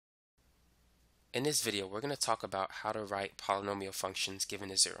In this video, we're going to talk about how to write polynomial functions given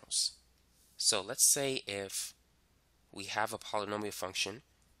the zeros. So let's say if we have a polynomial function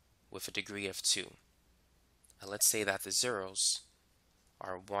with a degree of 2. And let's say that the zeros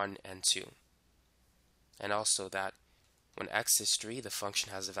are 1 and 2. And also that when x is 3, the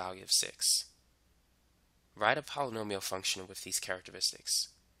function has a value of 6. Write a polynomial function with these characteristics.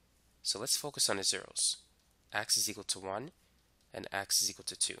 So let's focus on the zeros. X is equal to 1 and x is equal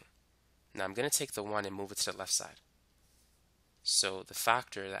to 2. Now I'm going to take the 1 and move it to the left side. So the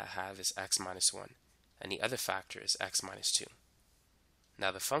factor that I have is x minus 1, and the other factor is x minus 2.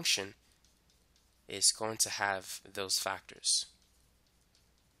 Now the function is going to have those factors.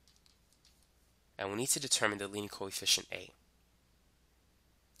 And we need to determine the leading coefficient a.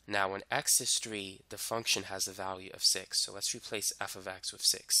 Now when x is 3, the function has a value of 6. So let's replace f of x with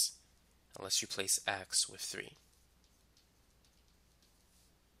 6. And let's replace x with 3.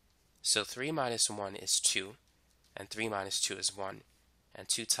 So 3 minus 1 is 2, and 3 minus 2 is 1, and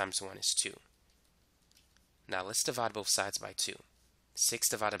 2 times 1 is 2. Now let's divide both sides by 2. 6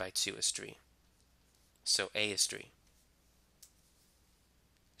 divided by 2 is 3. So a is 3.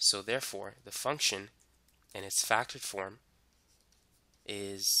 So therefore, the function in its factored form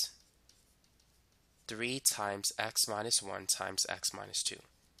is 3 times x minus 1 times x minus 2.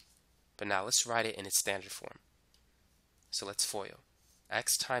 But now let's write it in its standard form. So let's FOIL.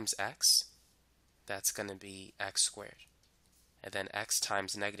 X times x, that's going to be x squared. And then x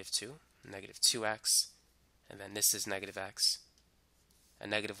times negative 2, negative 2x. And then this is negative x. And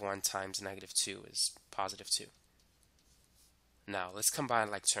negative 1 times negative 2 is positive 2. Now let's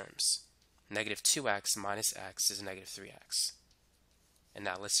combine like terms. Negative 2x minus x is negative 3x. And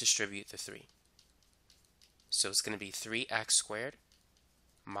now let's distribute the 3. So it's going to be 3x squared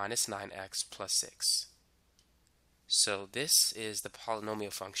minus 9x plus 6. So this is the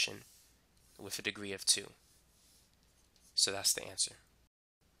polynomial function with a degree of 2. So that's the answer.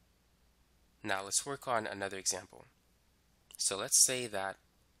 Now let's work on another example. So let's say that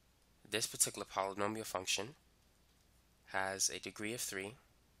this particular polynomial function has a degree of 3,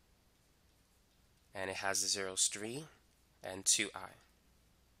 and it has the zeros 3 and 2i.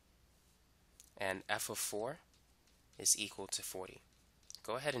 And f of 4 is equal to 40.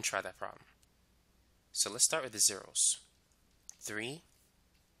 Go ahead and try that problem. So let's start with the zeros. 3,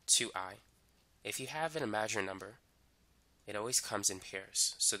 2i. If you have an imaginary number, it always comes in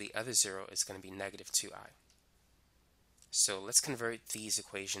pairs. So the other 0 is going to be negative 2i. So let's convert these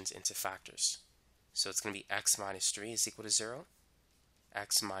equations into factors. So it's going to be x minus 3 is equal to 0,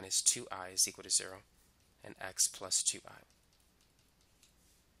 x minus 2i is equal to 0, and x plus 2i.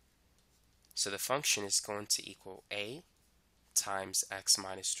 So the function is going to equal a times x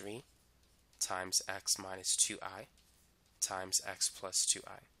minus 3 times x minus 2i times x plus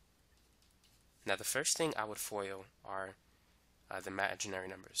 2i. Now the first thing I would FOIL are the imaginary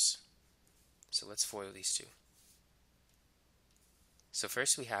numbers. So let's FOIL these two. So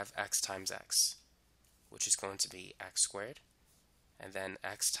first we have x times x, which is going to be x squared, and then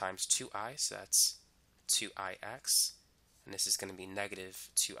x times 2i, so that's 2ix, and this is going to be negative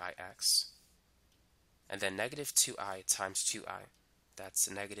 2ix, and then negative 2i times 2i, that's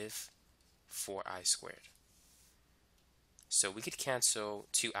negative 4i squared. So we could cancel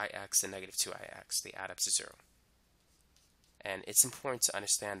 2ix and negative 2ix. They add up to 0. And it's important to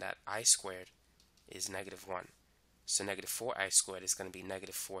understand that I squared is negative 1. So negative 4i squared is going to be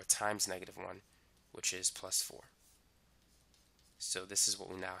negative 4 times negative 1, which is plus 4. So this is what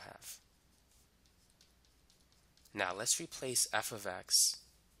we now have. Now let's replace f of x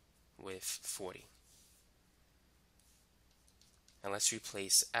with 40. And let's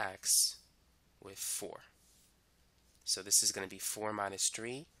replace x with 4. So this is going to be 4 minus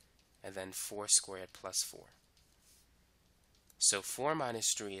 3, and then 4 squared plus 4. So 4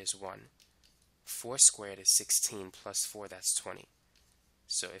 minus 3 is 1. 4 squared is 16 plus 4, that's 20.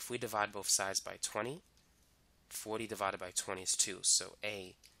 So if we divide both sides by 20, 40 divided by 20 is 2. So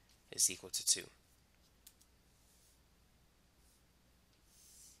a is equal to 2.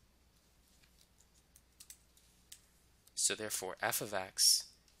 So therefore f of x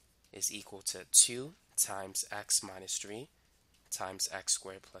is equal to 2 times x minus 3 times x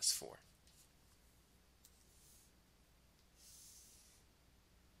squared plus 4.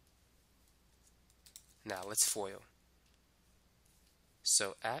 Now let's FOIL.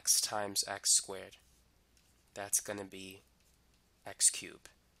 So x times x squared, that's going to be x cubed.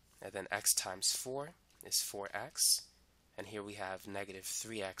 And then x times 4 is 4x. And here we have negative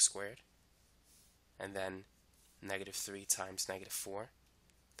 3x squared. And then negative 3 times negative 4,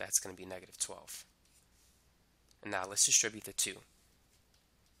 that's going to be negative 12. And now let's distribute the 2.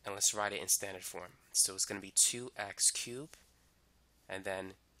 and let's write it in standard form. So it's going to be 2x cubed, and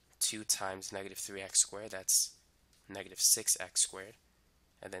then 2 times negative 3x squared, that's negative 6x squared,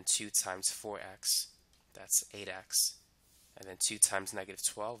 and then 2 times 4x, that's 8x, and then 2 times negative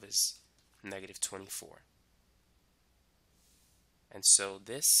 12 is negative 24. And so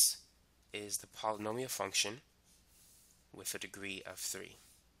this is the polynomial function with a degree of 3.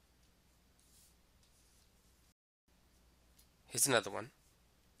 Here's another one.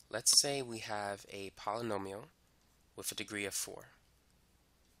 Let's say we have a polynomial with a degree of 4,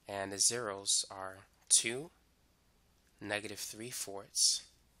 and the zeros are 2, negative 3/4,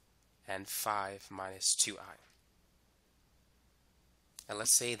 and 5 minus 2i. And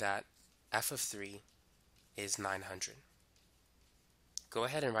let's say that f of 3 is 900. Go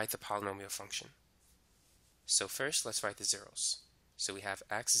ahead and write the polynomial function. So first, let's write the zeros. So we have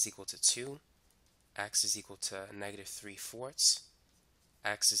x is equal to 2, x is equal to negative 3/4,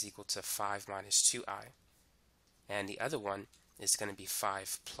 x is equal to 5 minus 2i, and the other one is going to be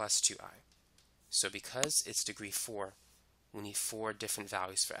 5 plus 2i. So because it's degree 4, we need 4 different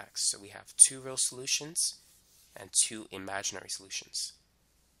values for x. So we have 2 real solutions and 2 imaginary solutions.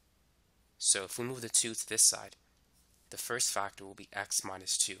 So if we move the 2 to this side, the first factor will be x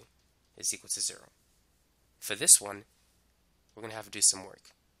minus 2 is equal to 0. For this one, we're going to have to do some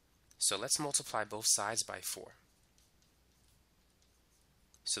work. So let's multiply both sides by 4.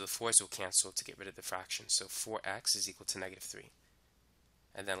 So the 4's will cancel to get rid of the fraction. So 4x is equal to negative 3.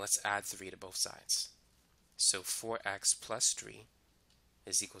 And then let's add 3 to both sides. So 4x plus 3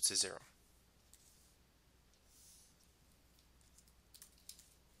 is equal to 0.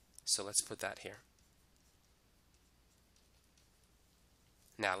 So let's put that here.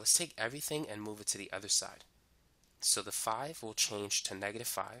 Now let's take everything and move it to the other side. So the 5 will change to negative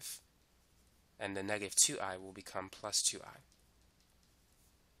 5, and the negative 2i will become plus 2i.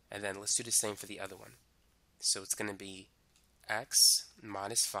 And then let's do the same for the other one. So it's going to be x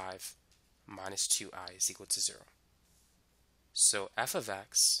minus 5 minus 2i is equal to 0. So f of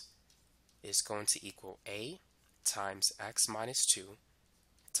x is going to equal a times x minus 2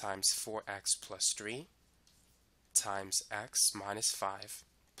 times 4x plus 3 times x minus 5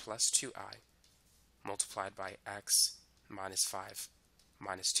 plus 2i multiplied by x minus 5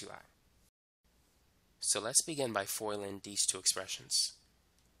 minus 2i. So let's begin by foiling these two expressions.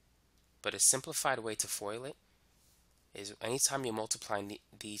 But a simplified way to foil it is anytime you're multiplying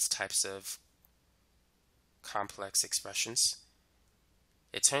these types of complex expressions,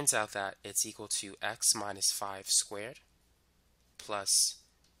 it turns out that it's equal to x minus 5 squared plus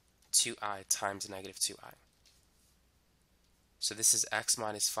 2i times negative 2i. So this is x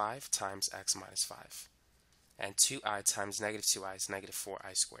minus 5 times x minus 5. And 2i times negative 2i is negative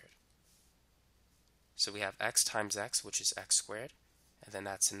 4i squared. So we have x times x, which is x squared, and then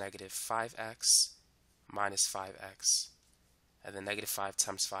that's a negative 5x minus 5x. And then negative 5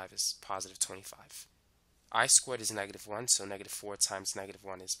 times 5 is positive 25. I squared is negative 1, so negative 4 times negative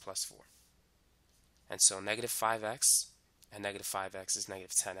 1 is plus 4. And so negative 5x and negative 5x is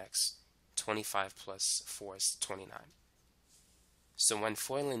negative 10x. 25 plus 4 is 29. So when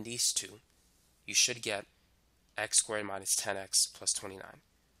foiling these two, you should get x squared minus 10x plus 29.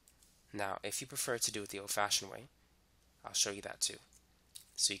 Now, if you prefer to do it the old-fashioned way, I'll show you that too.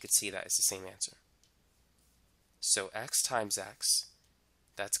 So you can see that it's the same answer. So x times x,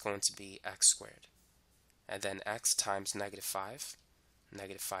 that's going to be x squared. And then x times negative 5,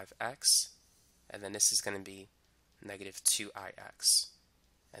 negative 5x. And then this is going to be negative 2ix.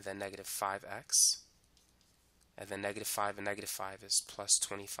 And then negative 5x. And then negative 5 and negative 5 is plus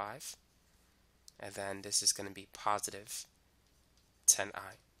 25. And then this is going to be positive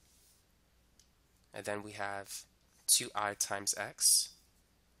 10i. And then we have 2i times x.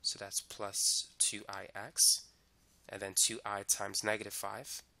 So that's plus 2ix. And then 2i times negative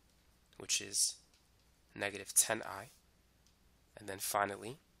 5, which is negative 10i. And then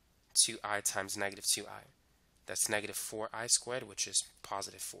finally, 2i times negative 2i. That's negative 4i squared, which is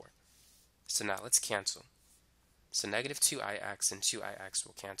positive 4. So now let's cancel. So negative 2ix and 2ix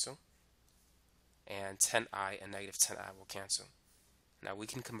will cancel. And 10i and negative 10i will cancel. Now we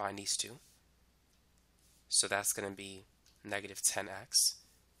can combine these two. So that's going to be negative 10x.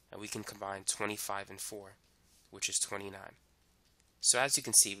 And we can combine 25 and 4, which is 29. So as you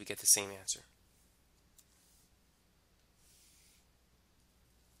can see, we get the same answer.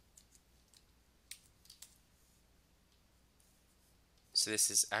 So this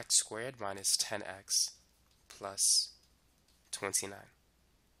is x squared minus 10x plus 29.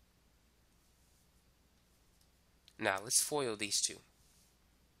 Now let's FOIL these two.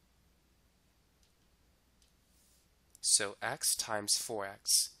 So x times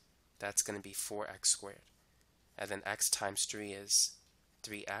 4x, that's going to be 4x squared. And then x times 3 is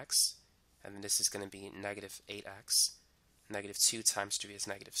 3x. And then this is going to be negative 8x. Negative 2 times 3 is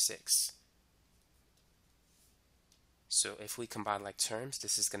negative 6. So if we combine like terms,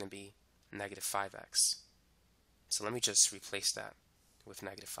 this is going to be negative 5x. So let me just replace that with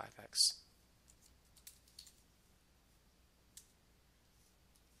negative 5x.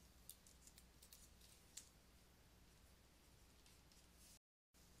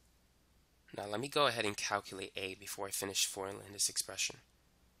 Now let me go ahead and calculate a before I finish formulating this expression.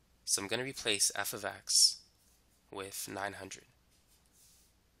 So I'm going to replace f of x with 900.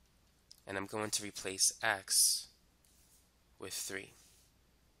 And I'm going to replace x with 3.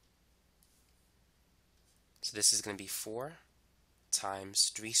 So this is going to be 4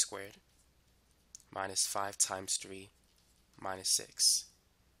 times 3 squared minus 5 times 3 minus 6.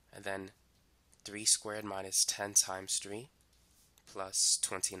 And then 3 squared minus 10 times 3 plus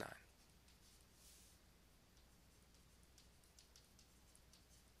 29.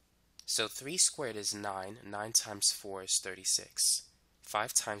 So 3 squared is 9. 9 times 4 is 36.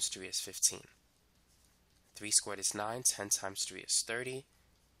 5 times 3 is 15. 3 squared is 9. 10 times 3 is 30.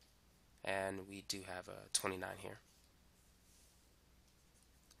 And we do have a 29 here.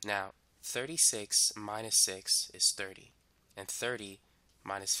 Now, 36 minus 6 is 30. And 30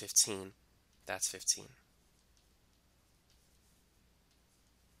 minus 15, that's 15.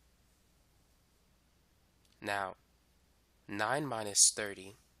 Now, 9 minus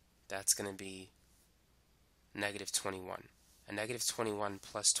 30, that's going to be negative 21. And negative 21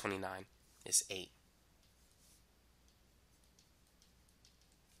 plus 29 is 8.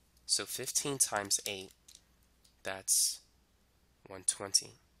 So 15 times 8, that's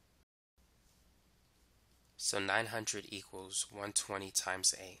 120. So 900 equals 120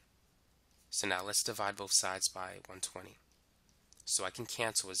 times 8. So now let's divide both sides by 120. So I can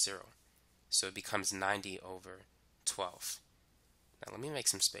cancel a 0. So it becomes 90 over 12. Now let me make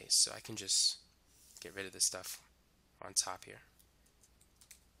some space so I can just get rid of this stuff on top here.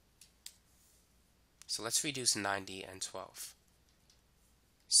 So let's reduce 90 and 12.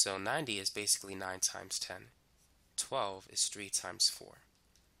 So 90 is basically 9 times 10. 12 is 3 times 4.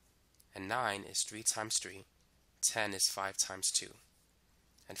 And 9 is 3 times 3. 10 is 5 times 2.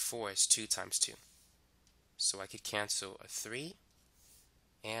 And 4 is 2 times 2. So I could cancel a 3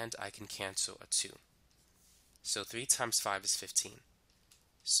 and I can cancel a 2. So 3 times 5 is 15.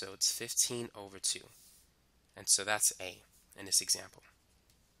 So it's 15 over 2. And so that's A in this example.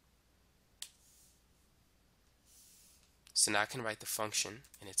 So now I can write the function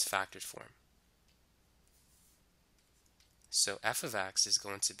in its factored form. So f of x is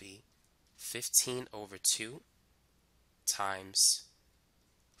going to be 15 over 2 times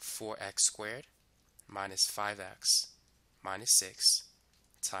 4x squared minus 5x minus 6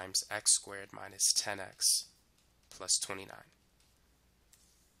 times x squared minus 10x plus 29.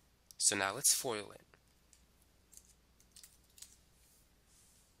 So now let's FOIL it.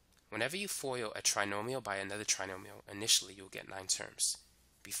 Whenever you FOIL a trinomial by another trinomial, initially you'll get 9 terms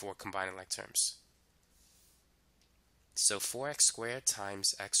before combining like terms. So 4x squared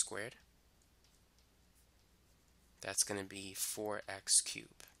times x squared, that's going to be 4x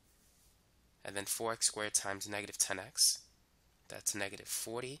cubed. And then 4x squared times negative 10x, that's negative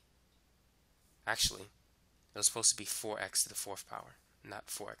 40. Actually, it was supposed to be 4x to the 4th power, not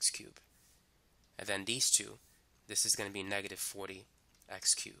 4x cubed. And then these two, this is going to be negative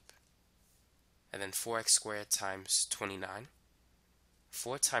 40x cubed. And then 4x squared times 29.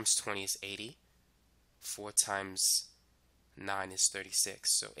 4 times 20 is 80. 4 times 9 is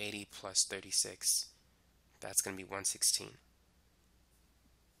 36. So 80 plus 36, that's going to be 116.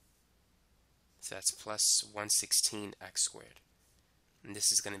 So that's plus 116x squared. And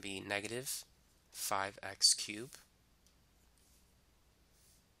this is going to be negative 5x cubed.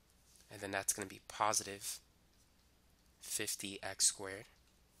 And then that's going to be positive 50x squared.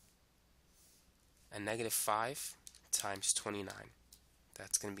 And negative 5 times 29,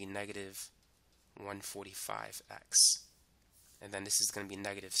 that's going to be negative 145x. And then this is going to be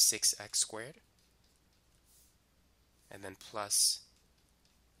negative 6x squared. And then plus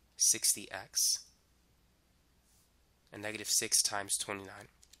 60x. And negative 6 times 29,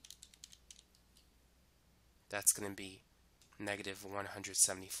 that's going to be negative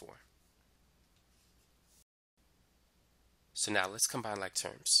 174. So now let's combine like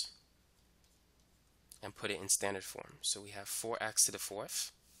terms and put it in standard form. So we have 4x to the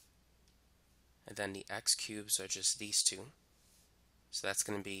 4th, and then the x cubes are just these two. So that's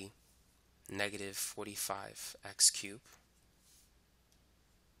going to be negative 45x cubed.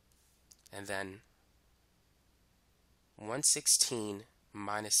 And then 116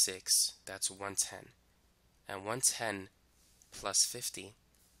 minus 6, that's 110. And 110 plus 50,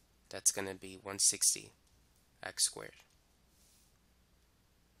 that's going to be 160 x squared.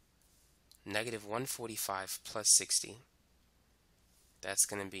 Negative 145 plus 60, that's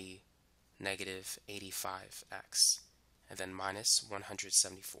going to be negative 85x, and then minus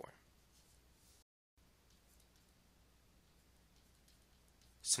 174.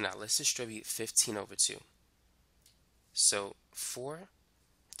 So now let's distribute 15 over 2. So 4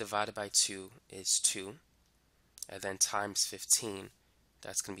 divided by 2 is 2, and then times 15,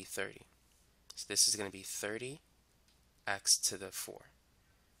 that's going to be 30. So this is going to be 30x to the 4.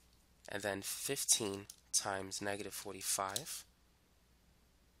 And then 15 times negative 45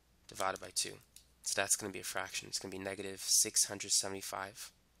 divided by 2. So that's going to be a fraction. It's going to be negative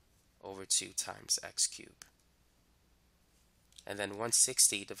 675 over 2 times x cubed. And then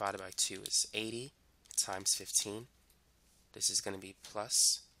 160 divided by 2 is 80 times 15. This is going to be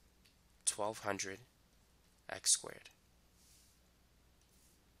plus 1200 x squared.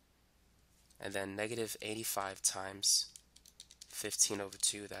 And then negative 85 times 15 over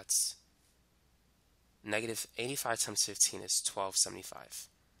 2, that's negative 85 times 15 is 1275.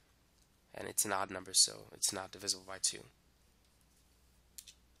 And it's an odd number, so it's not divisible by 2.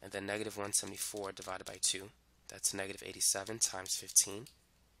 And then negative 174 divided by 2, that's negative 87 times 15.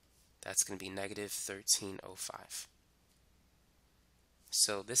 That's going to be negative 1305.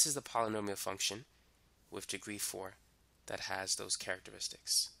 So this is the polynomial function with degree 4 that has those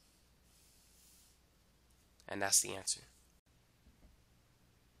characteristics. And that's the answer.